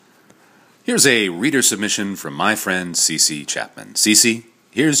Here's a reader submission from my friend Cece Chapman. Cece,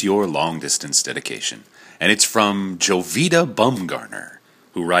 here's your long-distance dedication. And it's from Jovita Bumgarner,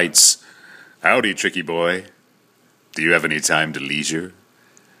 who writes, "Howdy, tricky boy. Do you have any time to leisure?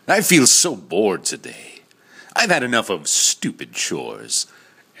 I feel so bored today. I've had enough of stupid chores,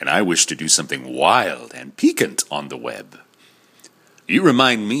 and I wish to do something wild and piquant on the web. You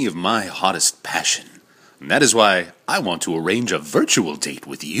remind me of my hottest passion, and that is why I want to arrange a virtual date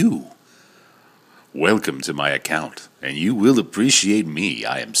with you. Welcome to my account, and you will appreciate me,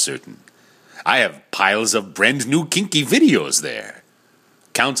 I am certain. I have piles of brand new kinky videos there,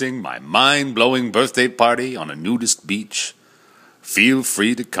 counting my mind-blowing birthday party on a nudist beach. Feel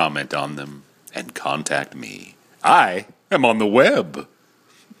free to comment on them and contact me. I am on the web."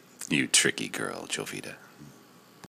 You tricky girl, Jovita.